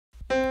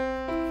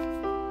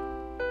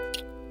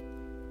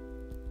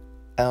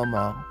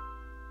Elmo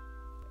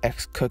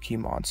X Cookie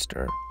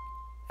Monster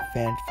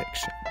fan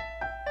fiction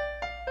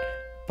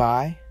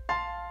by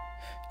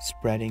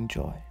Spreading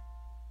Joy.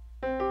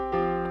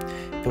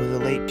 It was a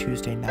late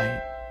Tuesday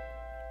night,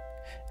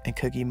 and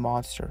Cookie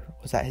Monster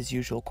was at his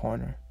usual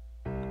corner,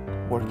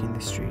 working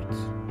the streets.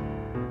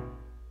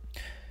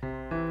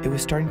 It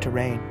was starting to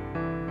rain,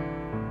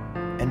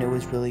 and it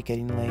was really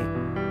getting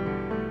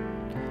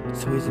late,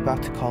 so he was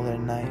about to call it a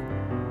night.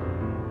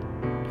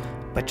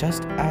 But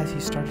just as he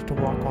started to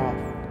walk off,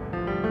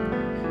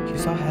 he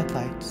saw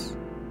headlights.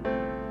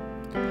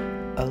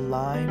 A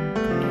lime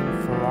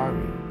green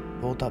Ferrari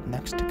rolled up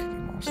next to Cookie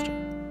Monster.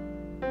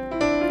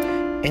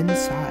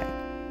 Inside,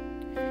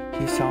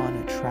 he saw an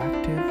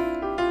attractive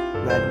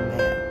red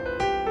man.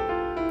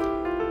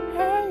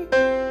 Hey,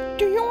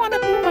 do you want to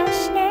be my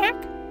snack?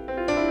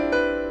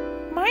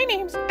 My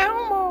name's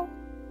Elmo,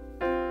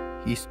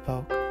 He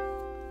spoke,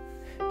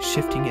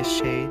 shifting his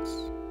shades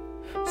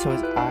so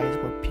his eyes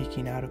were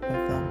peeking out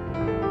above them.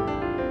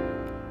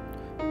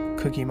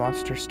 Cookie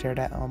Monster stared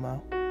at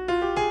Elmo,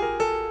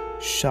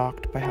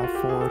 shocked by how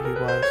forward he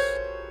was.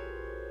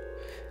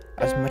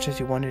 As much as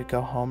he wanted to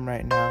go home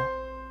right now,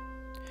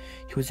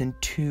 he was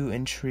too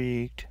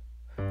intrigued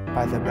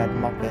by the red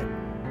muppet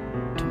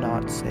to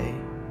not say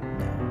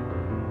no.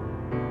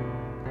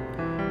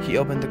 He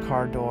opened the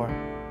car door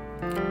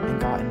and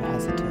got in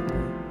hesitantly.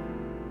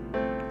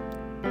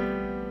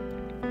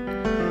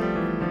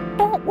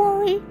 don't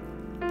worry.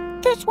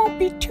 This won't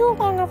be too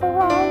long of a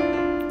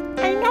ride.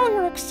 I know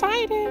you're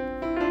excited.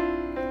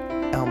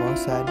 Elmo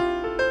said,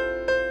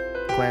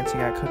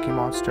 glancing at Cookie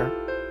Monster.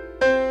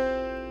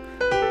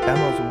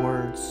 Elmo's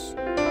words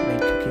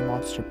made Cookie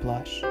Monster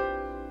blush,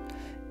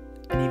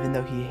 and even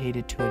though he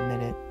hated to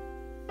admit it,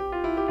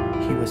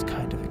 he was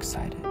kind of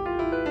excited.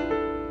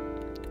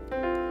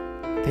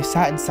 They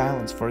sat in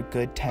silence for a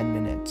good 10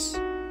 minutes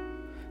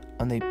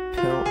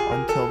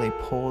until they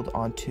pulled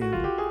onto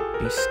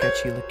a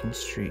sketchy-looking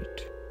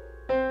street.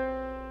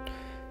 The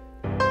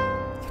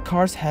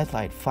car's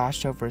headlight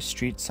flashed over a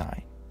street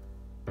sign.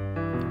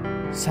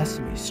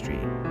 Sesame Street,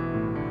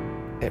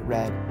 it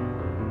read.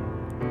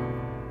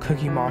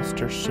 Cookie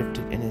Monster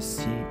shifted in his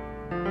seat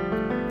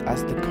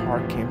as the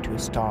car came to a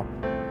stop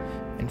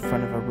in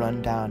front of a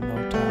run-down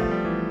motel.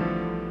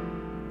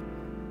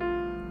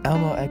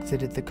 Elmo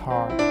exited the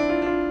car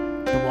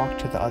and walked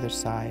to the other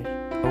side,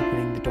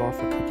 opening the door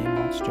for Cookie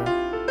Monster.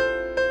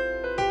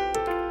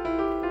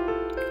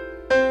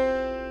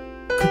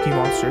 Cookie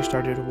Monster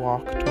started to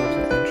walk towards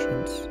the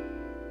entrance,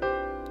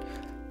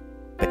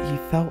 but he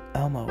felt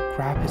Elmo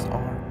grab his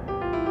arm.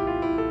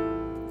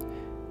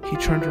 He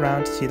turned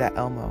around to see that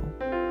Elmo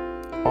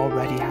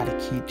already had a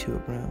key to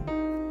a room.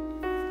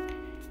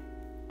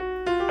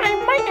 I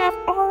might have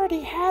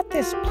already had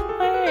this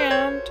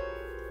planned,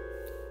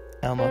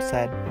 Elmo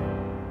said,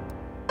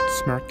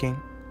 smirking.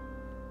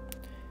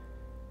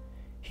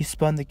 He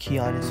spun the key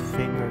on his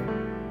finger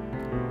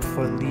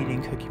before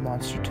leading Cookie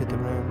Monster to the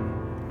room.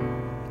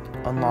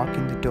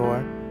 Unlocking the door,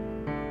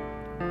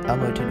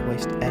 Elmo didn't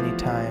waste any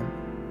time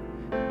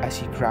as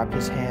he grabbed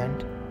his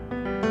hand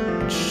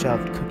and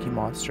shoved Cookie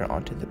Monster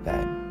onto the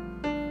bed.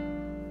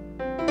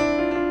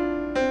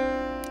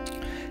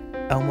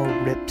 Elmo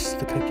rips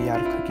the cookie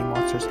out of Cookie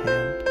Monster's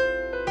hand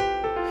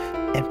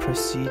and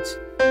proceeds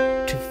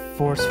to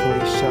forcefully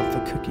shove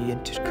the cookie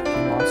into Cookie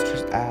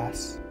Monster's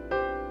ass.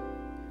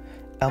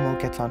 Elmo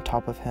gets on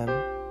top of him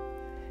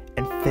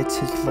and fits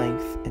his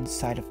length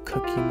inside of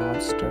Cookie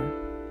Monster,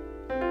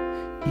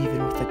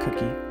 even with the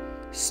cookie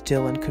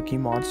still in Cookie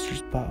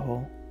Monster's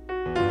butthole.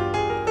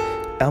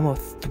 Elmo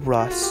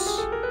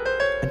thrusts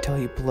until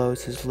he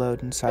blows his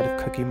load inside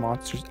of Cookie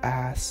Monster's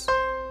ass,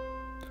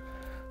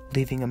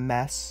 leaving a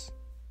mess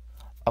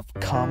of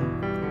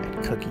cum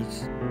and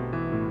cookies.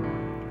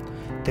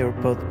 They were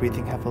both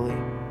breathing heavily,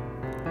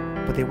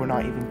 but they were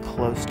not even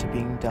close to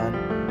being done.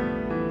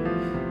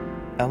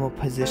 Elmo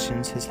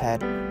positions his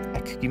head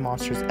at Cookie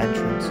Monster's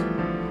entrance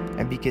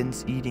and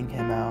begins eating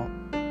him out.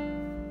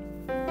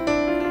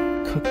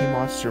 Cookie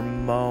Monster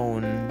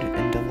moaned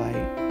in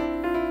delight.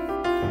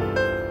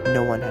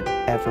 No one had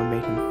ever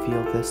made him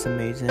feel this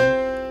amazing.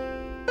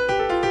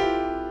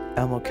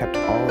 Elmo kept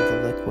all of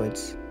the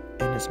liquids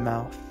in his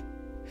mouth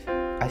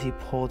as he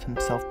pulled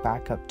himself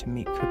back up to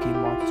meet Cookie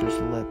Monster's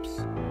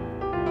lips.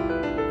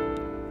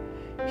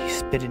 He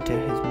spit into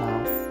his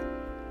mouth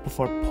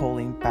before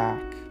pulling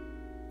back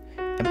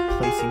and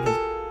placing his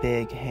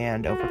big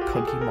hand over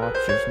Cookie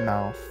Monster's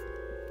mouth.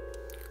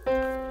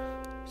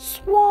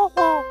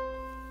 swallow,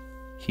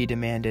 He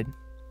demanded.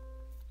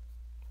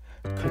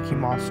 Cookie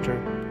Monster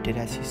did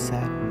as he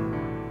said,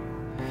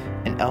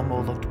 and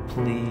Elmo looked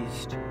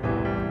pleased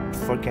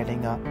before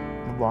getting up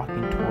and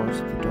walking towards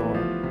the door.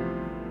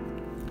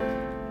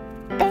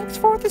 Thanks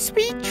for the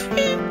sweet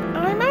treat.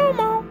 I'm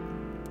Elmo,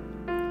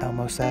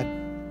 Elmo said,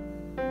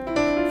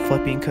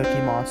 flipping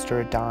Cookie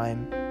Monster a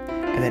dime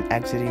and then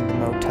exiting the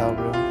motel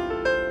room.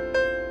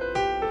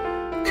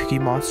 Cookie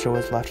Monster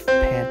was left a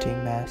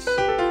panting mess,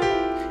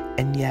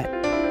 and yet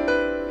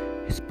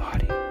his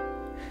body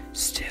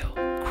still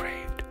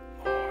craved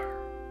more.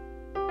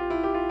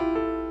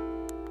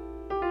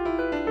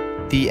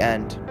 The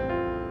end.